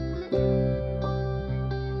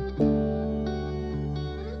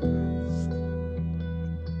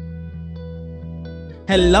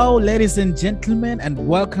Hello, ladies and gentlemen, and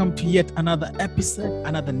welcome to yet another episode,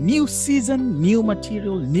 another new season, new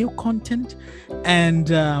material, new content. And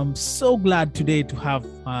so glad today to have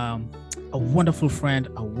a wonderful friend,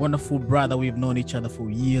 a wonderful brother. We've known each other for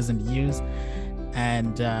years and years.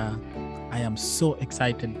 And I am so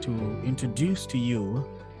excited to introduce to you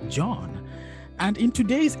John. And in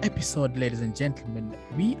today's episode, ladies and gentlemen,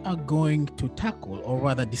 we are going to tackle, or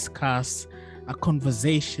rather discuss, a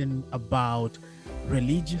conversation about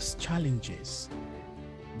religious challenges.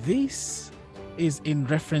 This is in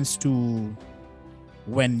reference to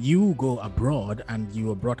when you go abroad and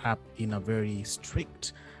you are brought up in a very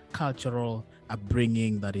strict cultural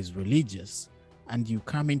upbringing that is religious, and you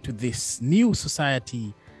come into this new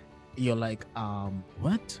society, you're like,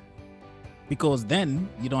 what? Because then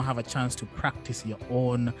you don't have a chance to practice your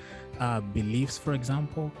own beliefs. For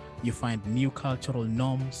example, you find new cultural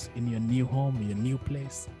norms in your new home, your new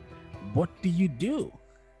place. What do you do?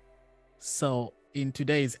 So in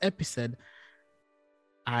today's episode,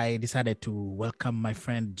 I decided to welcome my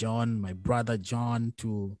friend John, my brother John,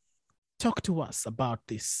 to talk to us about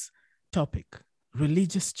this topic,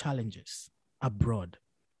 religious challenges abroad.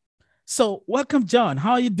 So welcome, John.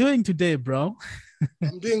 How are you doing today, bro?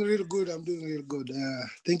 I'm doing real good.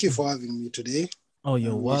 Thank you for having me today. Oh,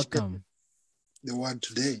 you're welcome. The word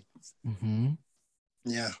today. Mm-hmm.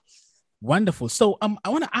 Yeah. Wonderful. So I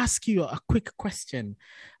want to ask you a quick question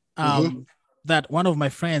that one of my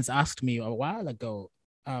friends asked me a while ago.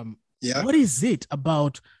 What is it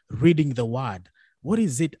about reading the word? What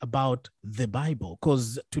is it about the Bible?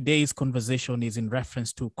 Because today's conversation is in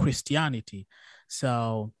reference to Christianity.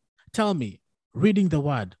 So tell me, reading the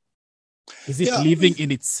word, is it living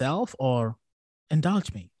in itself, or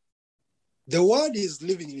indulge me? The word is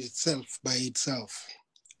living in itself by itself.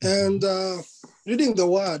 And reading the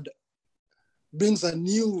word brings a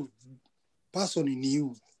new person in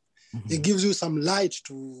you. Mm-hmm. It gives you some light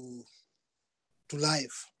to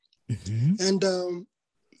life. Mm-hmm. And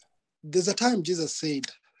there's a time Jesus said,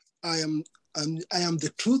 I am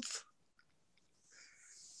the truth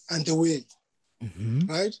and the way. Mm-hmm.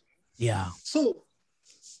 Right? Yeah. So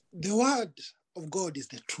the word of God is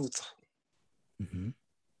the truth. Mm-hmm.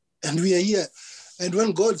 And we are here. And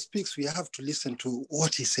when God speaks, we have to listen to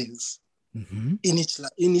what he says in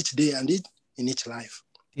each day and in each life.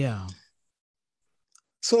 Yeah.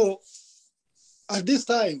 So at this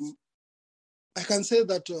time, I can say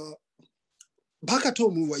that back at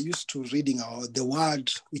home, we were used to reading the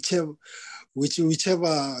word, whichever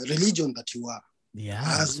religion that you are. Yeah.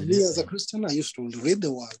 As me as a Christian, I used to read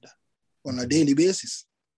the word on a daily basis.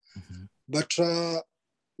 Mm-hmm. But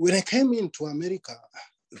when I came into America,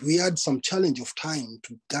 we had some challenge of time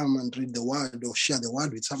to come and read the word or share the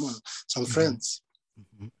word with some friends.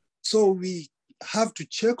 Mm-hmm. So we have to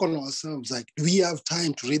check on ourselves, like, do we have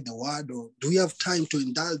time to read the word, or do we have time to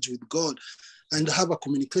indulge with God and have a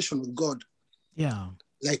communication with God? Yeah.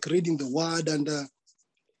 Like reading the word and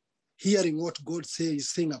hearing what God is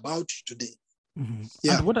saying about you today. Mm-hmm.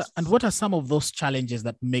 Yeah. And what are some of those challenges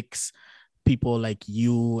that makes people like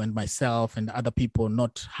you and myself and other people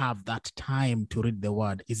not have that time to read the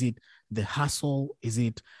word? Is it the hustle? Is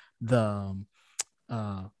it the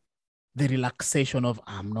relaxation of,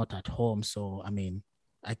 I'm not at home, so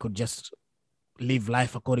I could just live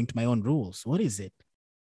life according to my own rules? What is it?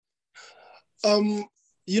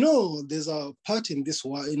 There's a part in this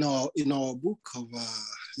in our book of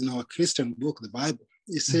in our Christian book, the Bible.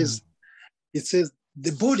 It says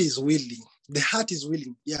the body is willing, the heart is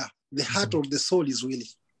willing. Yeah, the heart of the soul is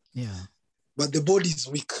willing. Yeah, but the body is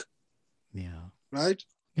weak. Yeah, right.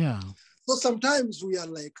 Yeah. So sometimes we are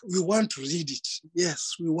like, we want to read it.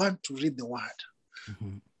 Yes, we want to read the word,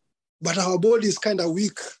 but our body is kind of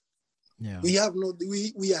weak. Yeah, we are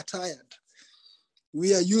tired.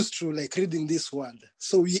 We are used to like reading this word.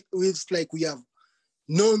 So it's like we have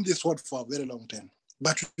known this word for a very long time,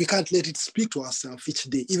 but we can't let it speak to ourselves each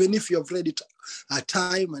day. Even if you have read it a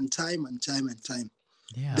time and time and time and time,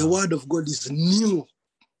 the word of God is new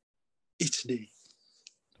each day.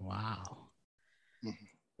 Wow. Mm-hmm.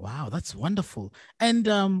 Wow, that's wonderful. And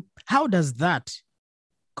how does that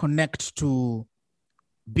connect to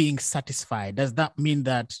being satisfied? Does that mean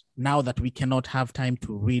that now that we cannot have time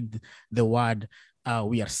to read the word,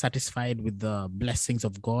 we are satisfied with the blessings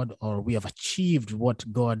of God, or we have achieved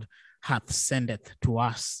what God hath sendeth to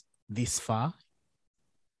us this far?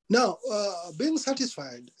 Now, being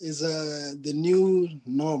satisfied is the new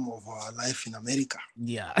norm of our life in America.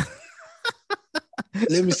 Yeah.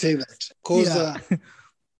 Let me say that. Because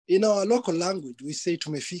in our local language, we say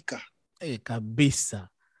tumefika. Kabisa.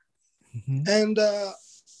 And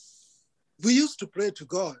we used to pray to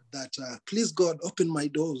God that, please God, open my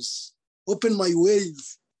doors, open my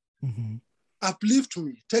ways, uplift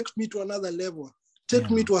me, take me to another level, take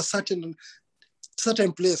me to a certain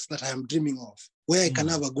place that I am dreaming of, where I can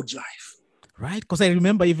have a good life. Right? Because I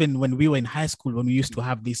remember even when we were in high school, when we used to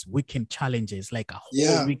have these weekend challenges, like a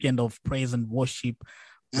whole weekend of praise and worship.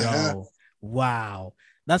 Bro, wow.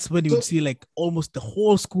 That's when you would see like almost the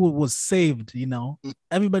whole school was saved, you know.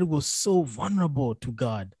 Everybody was so vulnerable to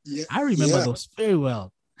God. I remember those very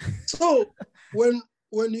well. So when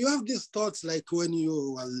you have these thoughts, like when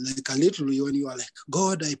you are like literally, when you are like,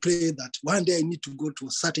 God, I pray that one day I need to go to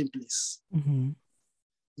a certain place.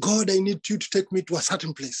 God, I need you to take me to a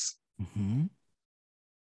certain place.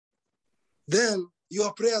 Then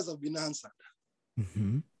your prayers have been answered.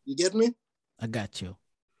 You get me? I got you.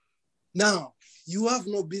 Now, you have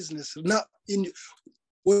no business. Now,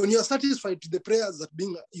 when you're satisfied with the prayers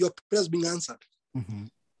your prayers being answered,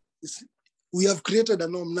 we have created a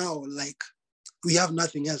norm now, like we have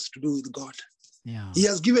nothing else to do with God. He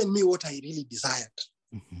has given me what I really desired.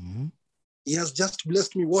 He has just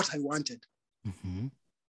blessed me what I wanted.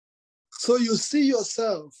 So you see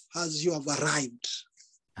yourself as you have arrived.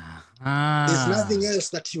 There's nothing else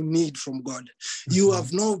that you need from God. You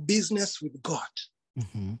have no business with God.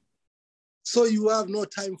 So you have no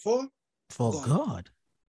time for God.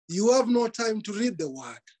 You have no time to read the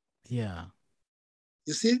word.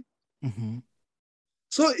 You see?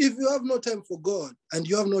 So if you have no time for God and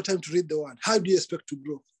you have no time to read the word, how do you expect to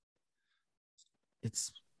grow?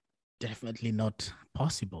 It's definitely not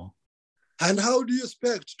possible. And how do you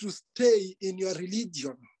expect to stay in your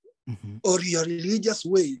religion or your religious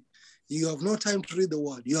way? You have no time to read the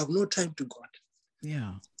word. You have no time to God.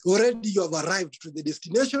 Already you have arrived to the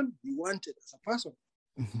destination you wanted as a person.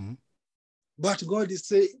 But God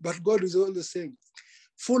is always saying,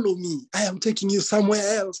 follow me. I am taking you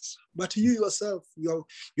somewhere else. But you yourself,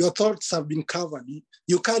 your thoughts have been covered.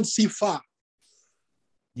 You can't see far.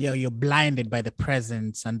 You're blinded by the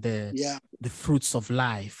presence and the fruits of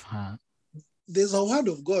life. There's a word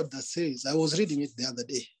of God that says, I was reading it the other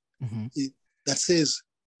day, that says,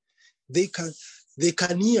 they can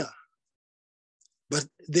hear, but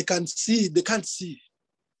they can't see.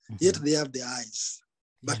 Yet they have the eyes.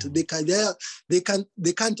 But they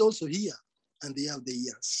can't also hear, and they have the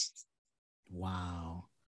ears. Wow.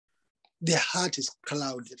 Their heart is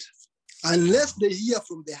clouded. Unless they hear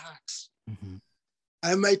from the heart.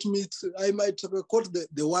 I might quote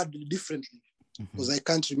the word differently because I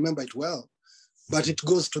can't remember it well, but it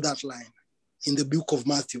goes to that line in the book of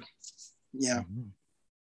Matthew.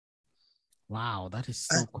 Wow, that is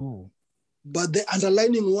so cool. But the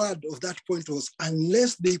underlining word of that point was,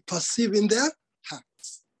 unless they perceive in their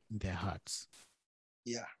hearts. In their hearts.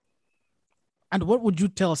 And what would you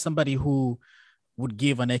tell somebody who would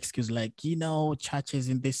give an excuse like, churches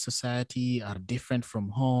in this society are different from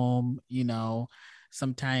home,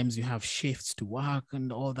 sometimes you have shifts to work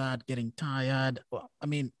and all that, getting tired. I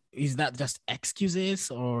mean, is that just excuses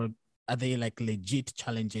or are they like legit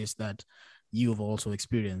challenges that you've also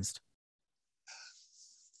experienced?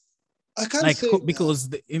 I can't say because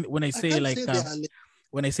when I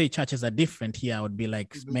say churches are different here, I would be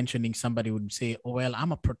like mentioning somebody would say, oh, well,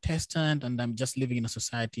 I'm a Protestant and I'm just living in a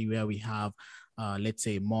society where we have, let's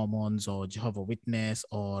say, Mormons or Jehovah's Witness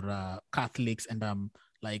or Catholics. And I'm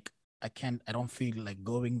like, I don't feel like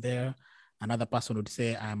going there. Another person would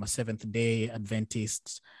say, I'm a Seventh-day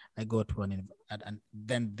Adventist. I go to and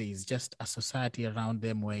then there's just a society around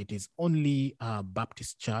them where it is only a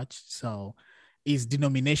Baptist church. So is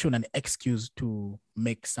denomination an excuse to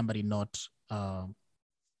make somebody not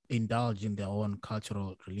indulge in their own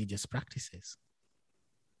cultural religious practices?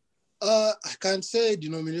 I can say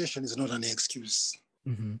denomination is not an excuse.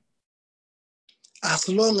 As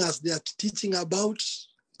long as they are teaching about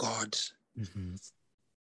God.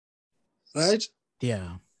 Right?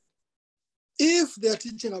 Yeah. If they are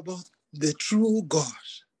teaching about the true God,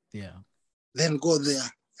 then go there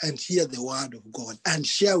and hear the word of God and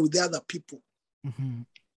share with the other people.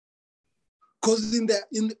 Because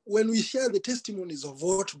when we share the testimonies of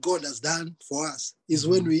what God has done for us, is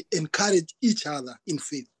when we encourage each other in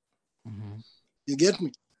faith. You get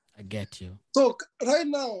me? I get you. So right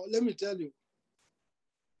now, let me tell you,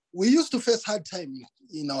 we used to face hard time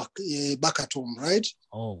in our back at home, right?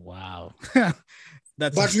 Oh, wow.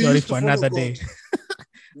 That's a story for another day.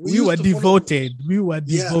 We were devoted.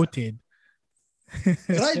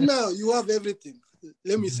 Right now, you have everything.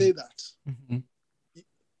 Let me say that.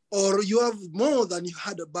 Or you have more than you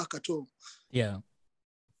had back at home. Yeah.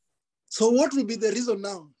 So what will be the reason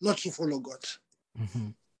now not to follow God?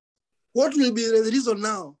 What will be the reason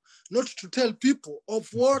now not to tell people of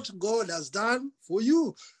what God has done for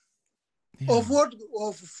you, of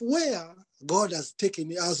where God has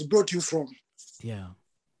brought you from? Yeah.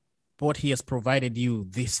 What he has provided you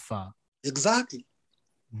this far. Exactly.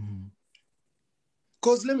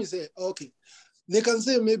 Because let me say, okay, they can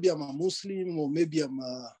say maybe I'm a Muslim or maybe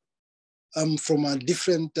I'm from a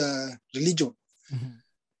different religion.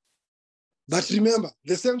 But remember,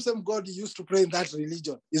 the same God you used to pray in that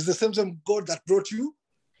religion is the same God that brought you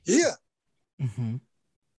here.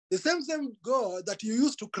 The same God that you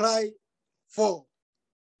used to cry for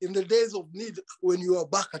in the days of need when you are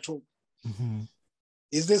back at home.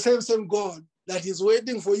 Is the same God that is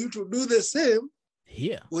waiting for you to do the same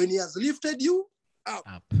here when he has lifted you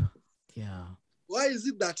up. Yeah. Why is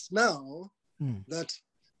it that now that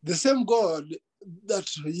the same God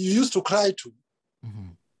that you used to cry to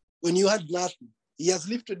when you had nothing, he has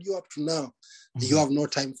lifted you up to now. You have no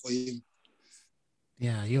time for him.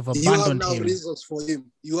 Yeah, you've abandoned him. You have now reasons for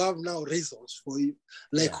him. You have now reasons for him.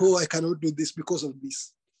 Like, oh, I cannot do this because of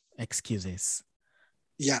this. Excuses.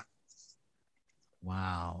 Yeah.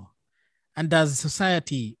 Wow. And does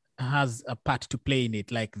society has a part to play in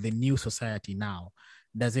it, like the new society now?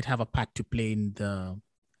 Does it have a part to play in the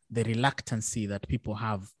reluctancy that people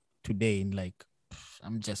have today in like,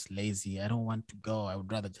 I'm just lazy, I don't want to go, I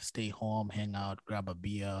would rather just stay home, hang out, grab a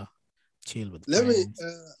beer, chill with friends?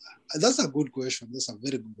 That's a good question. That's a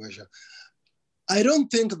very good question. I don't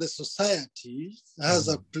think the society has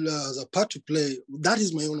a part to play. That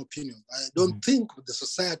is my own opinion. I don't think the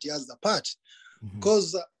society has a part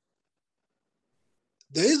because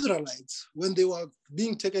the Israelites, when they were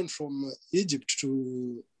being taken from Egypt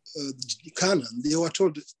to Canaan, they were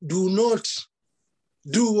told, do not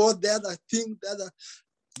do what the other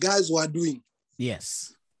guys were doing.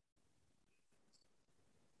 Yes.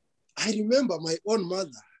 I remember my own mother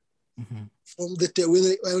from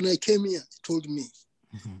when I came here, told me,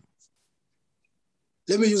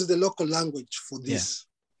 let me use the local language for this.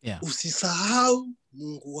 Yeah. Usisahau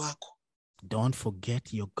Mungu wako. Don't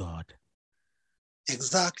forget your God.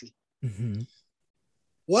 Exactly.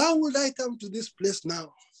 Why would I come to this place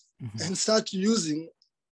now and start using,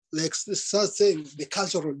 start saying the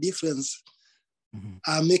cultural difference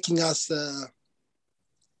are making us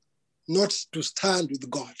not to stand with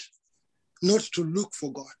God, not to look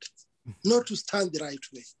for God, not to stand the right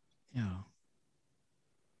way. Yeah.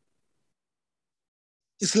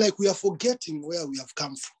 It's like we are forgetting where we have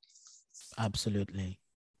come from. Absolutely.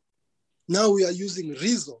 Now we are using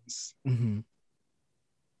reasons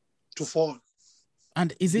to fall.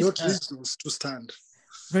 And is it not reasons to stand?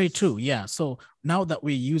 Very true. Yeah. So now that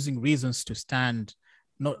we're using reasons to stand,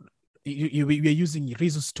 we're using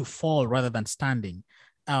reasons to fall rather than standing.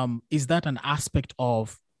 Is that an aspect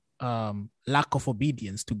of lack of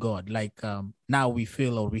obedience to God? Like now we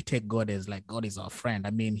feel or we take God as like God is our friend.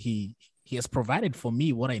 I mean, he has provided for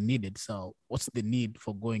me what I needed. So what's the need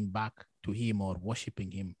for going back to him or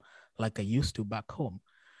worshiping him like I used to back home?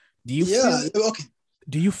 Do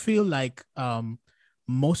you feel like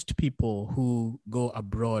most people who go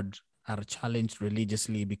abroad are challenged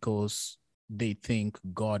religiously because they think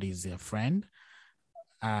God is their friend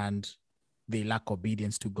and they lack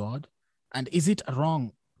obedience to God? And is it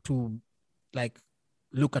wrong to like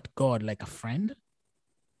look at God like a friend?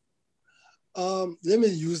 Let me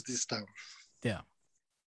use this term. Yeah.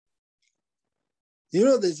 You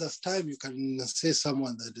know, there's a time you can say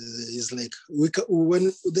someone that is like,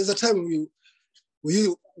 when there's a time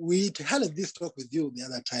we had this talk with you the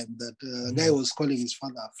other time that a guy was calling his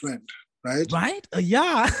father a friend, right? Right?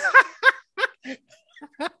 Yeah.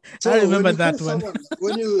 So I remember that one.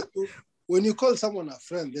 When you call someone a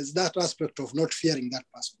friend, there's that aspect of not fearing that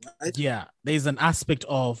person, right? Yeah, there's an aspect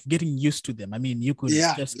of getting used to them. I mean, you could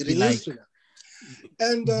just be like...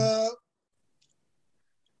 And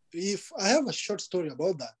if I have a short story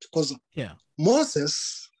about that, because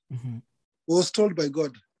Moses was told by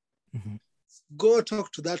God, go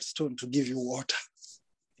talk to that stone to give you water.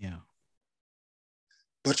 Yeah.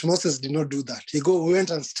 But Moses did not do that. He went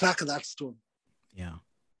and struck that stone. Yeah.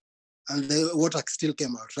 And the water still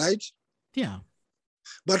came out, right? Yeah.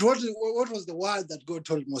 But what was the word that God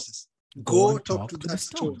told Moses? Go talk to that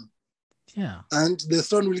stone. Yeah. And the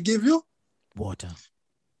stone will give you water.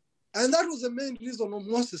 And that was the main reason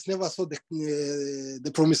Moses never saw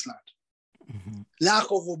the promised land. Lack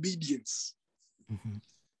of obedience.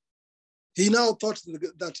 He now thought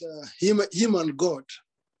that him and God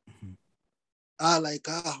are like,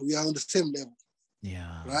 we are on the same level.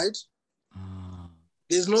 Yeah. Right?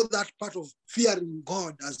 There's not that part of fearing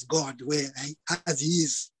God as God, as he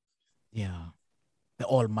is. Yeah. The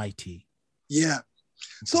Almighty. Yeah.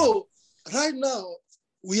 So right now,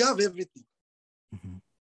 we have everything. Mm-hmm.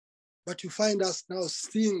 But you find us now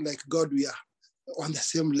seeing like God, we are on the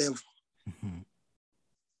same level. Mm-hmm.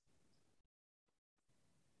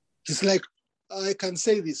 It's like, I can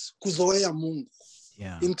say this, kuzoea Mungu.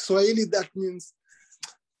 Yeah. In Swahili, that means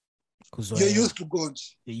Kuzoea. you're used to God.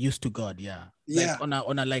 You're used to God, yeah. Yeah.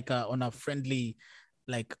 Like on a friendly,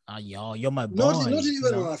 like, you're my boy. Not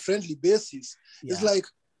even on a friendly basis. Yeah. It's like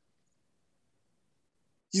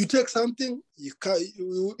you take something, he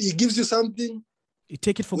gives you something. You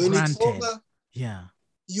take it for when granted. It's over, yeah.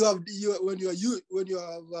 When you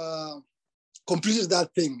have completed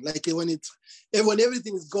that thing, like when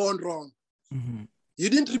everything is gone wrong, mm-hmm. you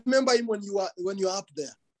didn't remember him when you're up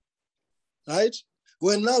there, right?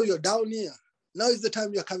 When now you're down here, now is the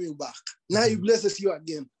time you're coming back. Now he blesses you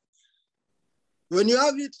again. When you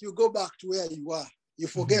have it, you go back to where you are. You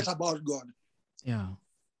forget about God. Yeah.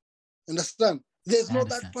 Understand? There's not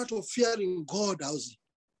that part of fearing God how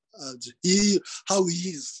he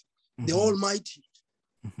is, the Almighty.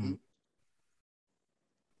 Mm-hmm.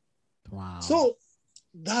 Wow. So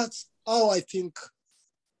that's how I think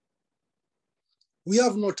we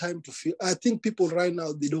have no time to fear. I think people right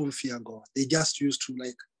now, they don't fear God. They just used to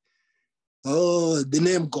the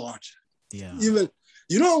name God. Yeah. Even,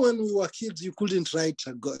 when we were kids, you couldn't write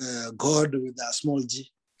God with a small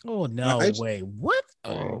g. Oh, no right? way. What?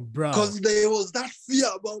 Oh, bro. Because there was that fear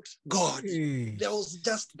about God. There was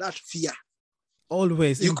just that fear.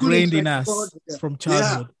 Always ingrained in us from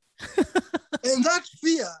childhood. Yeah. And that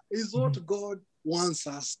fear is what God wants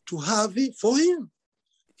us to have it for him.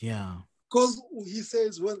 Yeah. Because he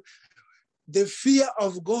says, well, the fear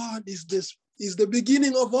of God is the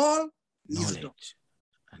beginning of all knowledge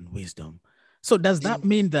and wisdom. So does that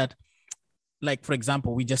mean that, like, for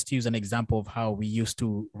example, we just use an example of how we used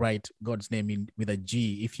to write God's name with a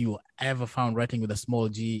G. If you ever found writing with a small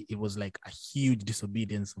g, it was like a huge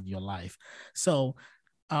disobedience of your life. So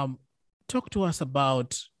talk to us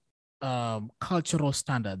about cultural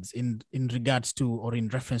standards in regards to, or in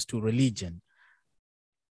reference to, religion.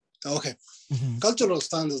 Okay. Cultural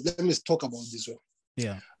standards, let me talk about this one.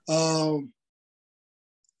 Yeah.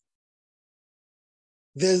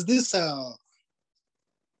 There's this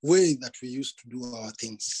way that we used to do our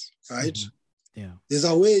things, right? Yeah. There's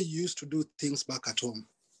a way you used to do things back at home.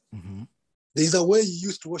 There's a way you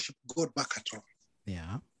used to worship God back at home.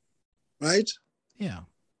 Yeah. Right? Yeah.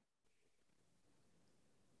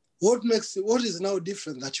 What is now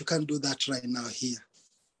different that you can't do that right now here?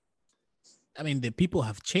 I mean, the people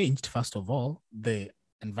have changed, first of all. The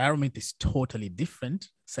environment is totally different,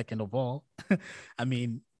 second of all. I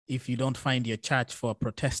mean, if you don't find your church for a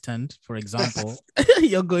Protestant, for example,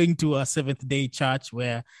 you're going to a Seventh-day church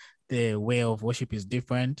where the way of worship is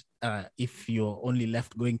different. If you're only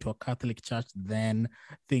left going to a Catholic church, then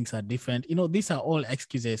things are different. These are all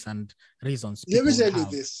excuses and reasons. Let me tell you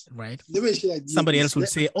this. Right? Let me share Somebody else will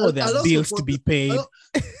say, there are bills to be paid.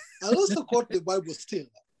 I'll also quote the Bible still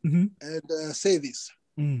and say this.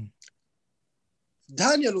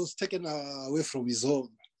 Daniel was taken away from his home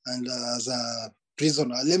and as a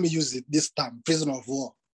prisoner, let me use it this term, prisoner of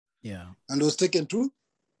war. Yeah. And was taken to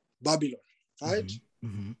Babylon, right?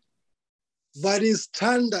 But his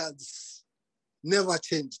standards never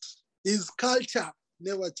changed. His culture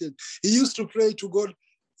never changed. He used to pray to God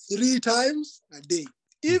 3 times a day.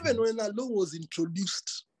 Even when a law was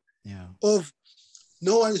introduced of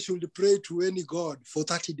no one should pray to any God for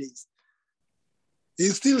 30 days. He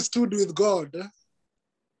still stood with God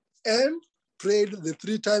and prayed the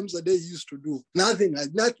 3 times a day he used to do. Nothing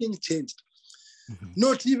changed.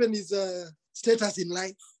 Not even his status in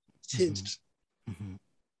life changed.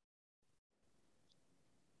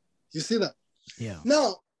 You see that? Yeah.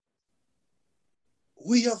 Now,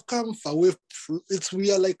 we have come away.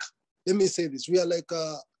 We are like, let me say this, we are like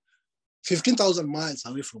 15,000 miles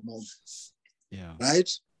away from home. Yeah. Right?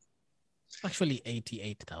 Actually,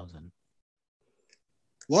 88,000.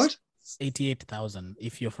 What? 88,000.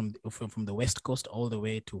 If you're from the West Coast all the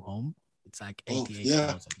way to home, it's like 88,000.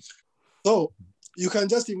 Yeah. So you can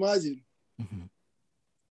just imagine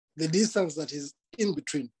the distance that is in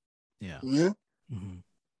between. Yeah.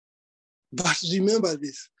 But remember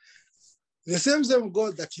this. The same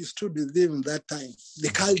God that you stood with him that time,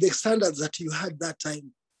 the standards that you had that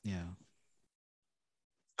time,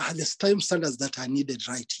 are the same standards that are needed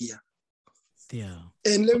right here. Yeah.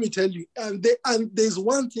 And let me tell you, and there's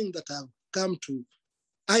one thing that I've come to,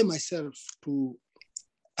 I myself, to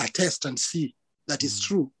attest and see that is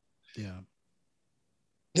true. Yeah.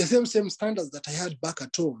 The same standards that I had back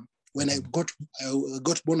at home when I got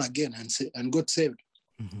born again and got saved.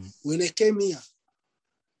 When I came here,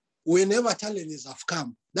 whenever challenges have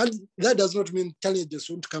come, that does not mean challenges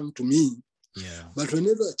won't come to me. Yeah. But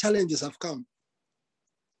whenever challenges have come,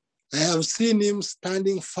 I have seen him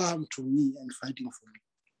standing firm to me and fighting for me.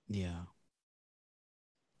 Yeah.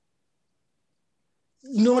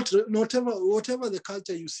 Whatever the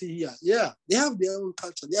culture you see here, yeah, they have their own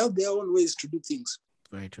culture. They have their own ways to do things.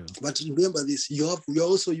 Very true. But remember this, you have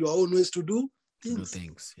also your own ways to do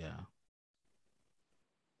things. Yeah.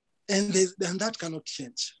 And that cannot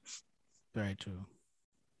change. Very true.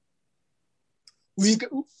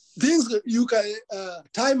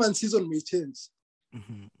 Time and season may change,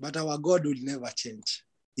 mm-hmm. but our God will never change.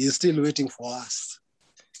 He's still waiting for us.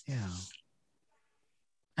 Yeah.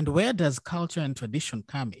 And where does culture and tradition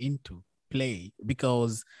come into play?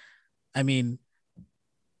 Because, I mean,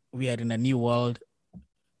 we are in a new world,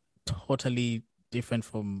 totally different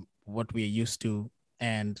from what we're used to.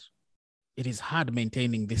 And it is hard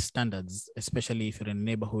maintaining these standards, especially if you're in a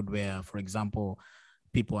neighborhood where, for example,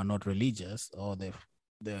 people are not religious, or the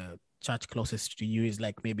church closest to you is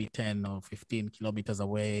like maybe 10 or 15 kilometers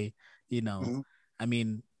away. Mm-hmm. I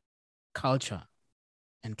mean, culture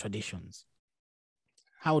and traditions.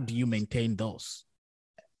 How do you maintain those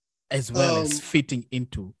as well as fitting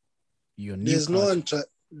into your new culture?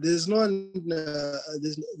 There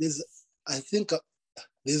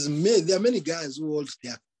are many guys who hold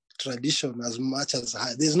their tradition as much as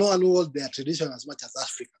there's no one who holds their tradition as much as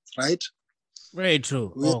Africans, right? Very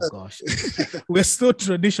true. Gosh. We're so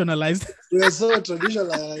traditionalized. We're so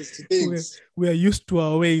traditionalized to things. We're used to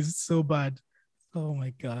our ways so bad. Oh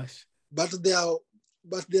my gosh. But there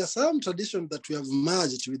are some traditions that we have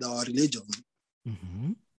merged with our religion,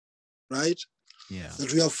 mm-hmm. right? Yeah.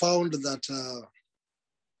 That we have found that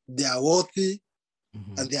they are worthy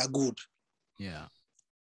mm-hmm. and they are good. Yeah.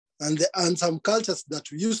 And some cultures that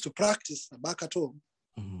we used to practice back at home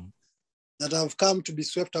mm-hmm. that have come to be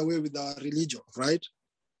swept away with our religion, right?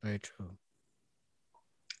 Very true.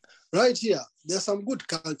 Right here, there are some good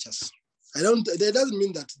cultures. That doesn't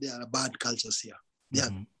mean that there are bad cultures here. There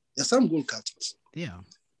are some good cultures. Yeah.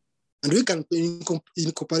 And we can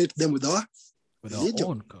incorporate them with our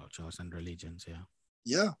own cultures and religions, yeah.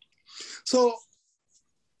 Yeah. So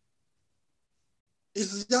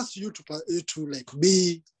it's just you to like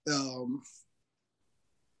be,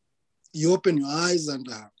 you open your eyes and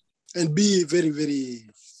be very, very,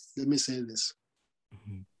 let me say this.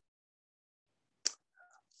 Mm-hmm.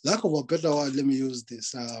 Lack of a better word, let me use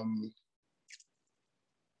this.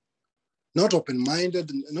 Not open-minded,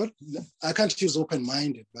 I can't use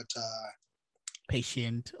open-minded, but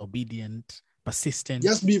patient, obedient, persistent.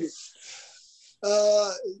 Just be,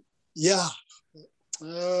 yeah.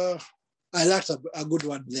 I liked a good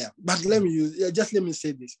word there, but let me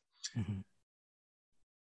say this. Mm-hmm.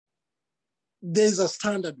 There's a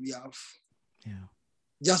standard we have. Yeah.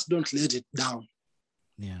 Just don't let it down.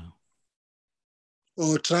 Yeah.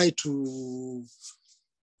 Or try to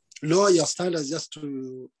lower your standards just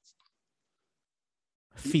to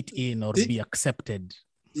fit in or be accepted.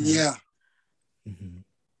 Yeah. Because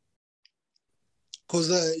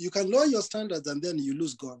mm-hmm. You can lower your standards and then you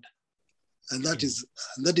lose God. And that is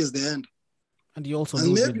the end. And you also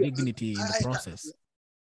lose your dignity in the process.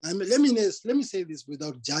 Let me say this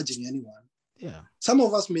without judging anyone. Yeah. Some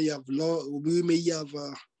of us may have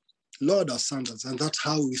lowered our standards, and that's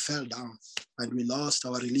how we fell down and we lost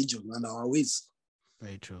our religion and our ways.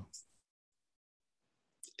 Very true.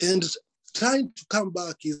 And trying to come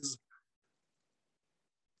back is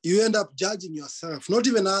you end up judging yourself, not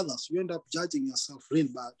even others. You end up judging yourself real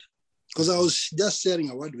bad. Because I was just sharing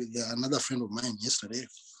a word with another friend of mine yesterday.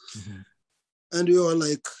 Mm-hmm. And we were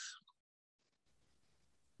like,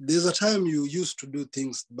 there's a time you used to do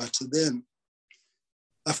things, but then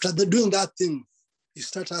after doing that thing, you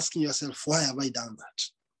start asking yourself, why have I done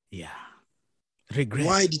that? Yeah. Regret.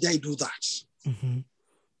 Why did I do that? Mm-hmm.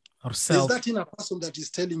 Or There's that inner person that is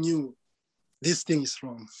telling you, this thing is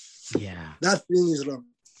wrong. Yeah. That thing is wrong.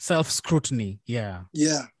 Self-scrutiny. Yeah.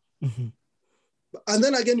 Yeah. Mm-hmm. And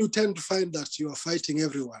then again, you tend to find that you are fighting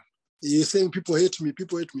everyone. You're saying people hate me.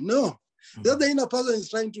 No. Mm-hmm. The other inner person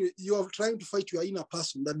is you are trying to fight your inner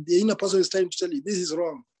person. That the inner person is trying to tell you, this is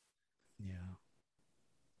wrong. Yeah.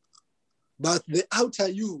 But the outer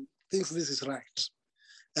you thinks this is right.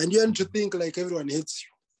 And you end to think like everyone hates you.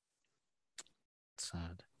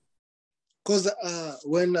 Sad. Because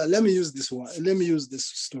let me use this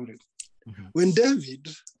story. Mm-hmm. When David,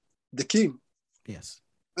 the king, yes,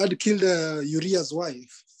 had killed Uriah's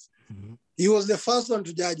wife, mm-hmm. he was the first one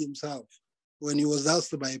to judge himself when he was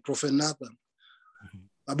asked by Prophet Nathan mm-hmm.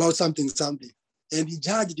 about something. And he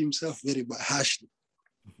judged himself very harshly.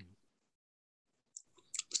 Mm-hmm.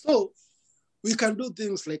 So we can do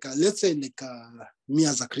things like, let's say, like me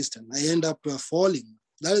as a Christian, I end up falling.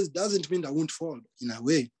 That doesn't mean I won't fall in a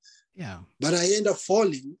way. Yeah. But I end up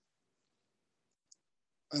falling.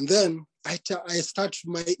 And then my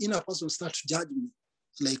inner person starts to judge me.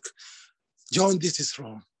 Like, John, this is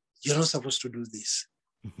wrong. You're not supposed to do this.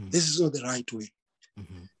 Mm-hmm. This is not the right way.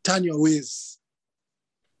 Mm-hmm. Turn your ways.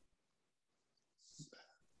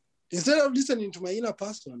 Instead of listening to my inner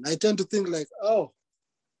person, I tend to think like, oh,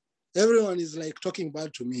 everyone is like talking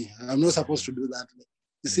bad to me. I'm not supposed to do that.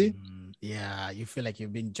 You see? Yeah, you feel like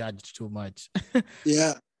you've been judged too much.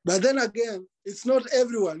 Yeah. But then again, it's not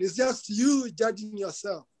everyone. It's just you judging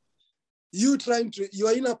yourself. Your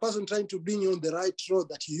inner person trying to bring you on the right road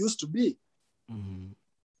that you used to be. Mm-hmm.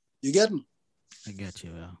 You get me? I get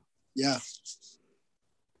you. Yeah.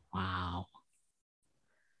 Wow.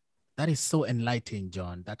 That is so enlightening,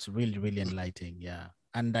 John. That's really, really enlightening. Yeah.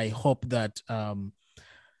 And I hope that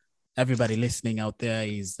everybody listening out there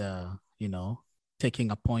is,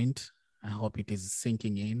 taking a point. I hope it is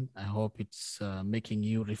sinking in. I hope it's making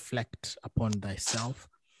you reflect upon thyself.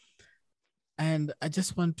 And I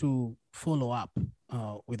just want to follow up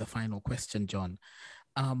with a final question, John.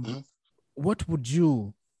 What would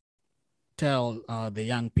you tell the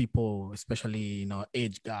young people, especially,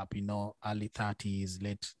 age gap, early 30s,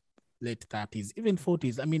 late 30s, even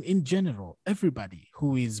 40s? I mean, in general, everybody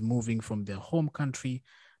who is moving from their home country,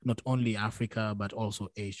 not only Africa, but also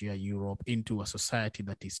Asia, Europe, into a society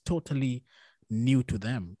that is totally new to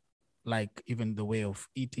them. Like even the way of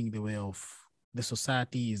eating, the way of the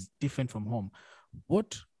society is different from home.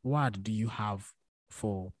 What word do you have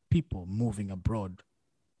for people moving abroad?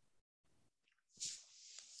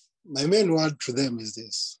 My main word to them is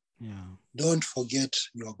this. Yeah. Don't forget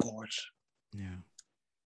your God. Yeah.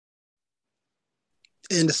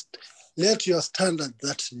 And let your standard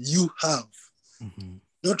that you have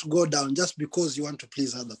not go down just because you want to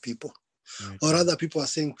please other people or other people are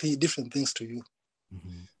saying different things to you.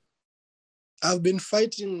 I've been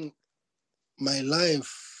fighting my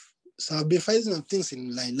life. So I've been fighting some things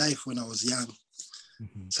in my life when I was young.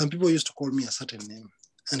 Some people used to call me a certain name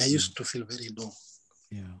and I used to feel very low.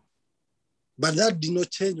 Yeah. But that did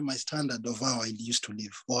not change my standard of how I used to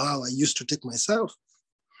live or how I used to take myself.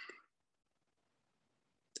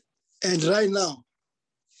 And right now,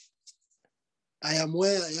 I am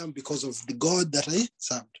where I am because of the God that I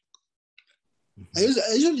served. I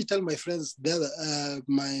usually tell my friends,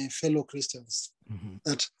 my fellow Christians,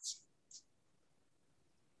 that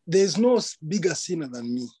there's no bigger sinner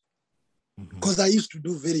than me because I used to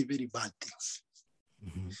do very, very bad things.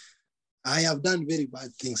 I have done very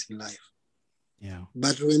bad things in life. Yeah.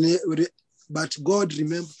 But God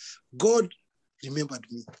remembered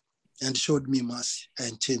me and showed me mercy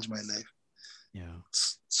and changed my life. Yeah.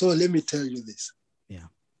 So let me tell you this. Yeah.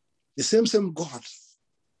 The same God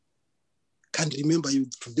can remember you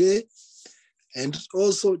today and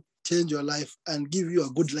also change your life and give you a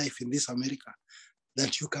good life in this America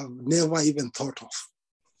that you can never even thought of.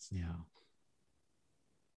 Yeah.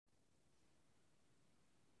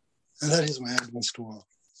 And that is my advice to all.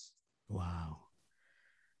 Wow.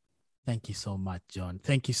 Thank you so much, John.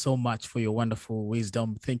 Thank you so much for your wonderful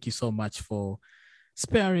wisdom. Thank you so much for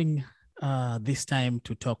sparing this time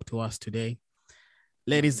to talk to us today.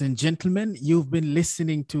 Ladies and gentlemen, you've been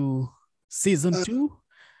listening to Season 2,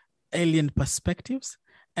 Alien Perspectives.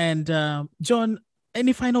 And John,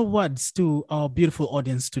 any final words to our beautiful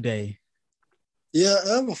audience today? Yeah,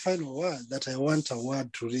 I have a final word that I want a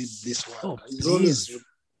word to read this word. Oh, it's always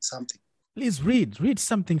something. Please read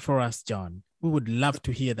something for us, John. We would love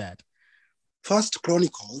to hear that. First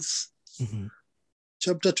Chronicles,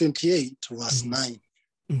 chapter 28, verse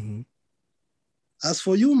 9. As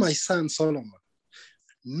for you, my son Solomon,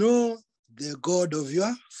 know the God of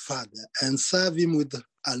your father and serve him with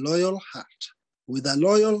a loyal heart, with a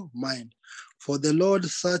loyal mind. For the Lord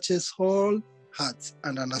searches all hearts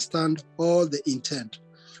and understands all the intent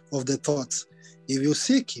of the thoughts. If you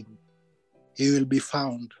seek him, he will be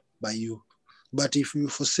found by you. But if you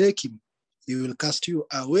forsake him, he will cast you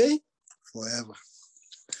away forever.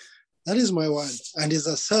 That is my word, and it's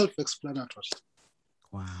a self-explanatory.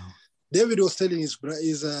 Wow. David was telling his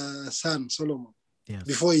son Solomon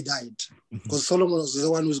before he died, because Solomon was the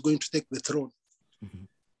one who's going to take the throne.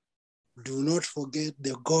 Do not forget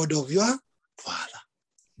the God of your father.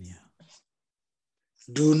 Yeah.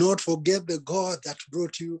 Do not forget the God that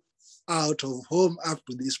brought you out of home up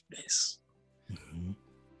to this place.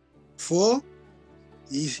 For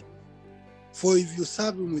if you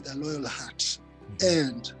serve him with a loyal heart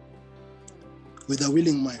and with a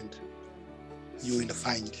willing mind, you will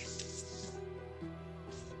find him.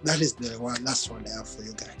 That is the last one I have for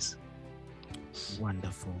you guys.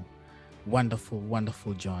 Wonderful. Wonderful,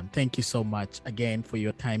 wonderful, John. Thank you so much again for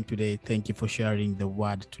your time today. Thank you for sharing the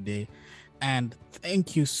word today. And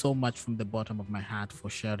thank you so much from the bottom of my heart for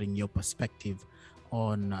sharing your perspective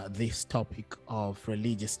on this topic of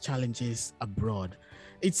religious challenges abroad.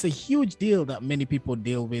 It's a huge deal that many people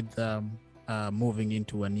deal with, moving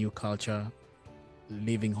into a new culture,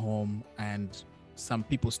 leaving home, and some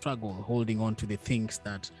people struggle holding on to the things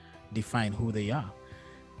that define who they are.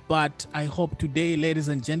 But I hope today, ladies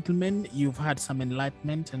and gentlemen, you've had some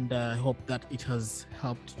enlightenment, and I hope that it has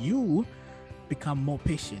helped you become more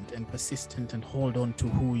patient and persistent and hold on to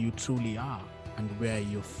who you truly are and where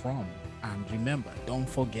you're from. And remember, don't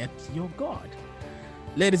forget your God.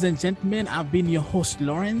 Ladies and gentlemen, I've been your host,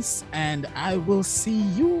 Lawrence, and I will see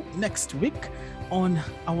you next week on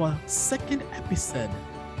our second episode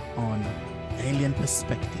on Alien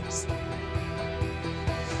Perspectives.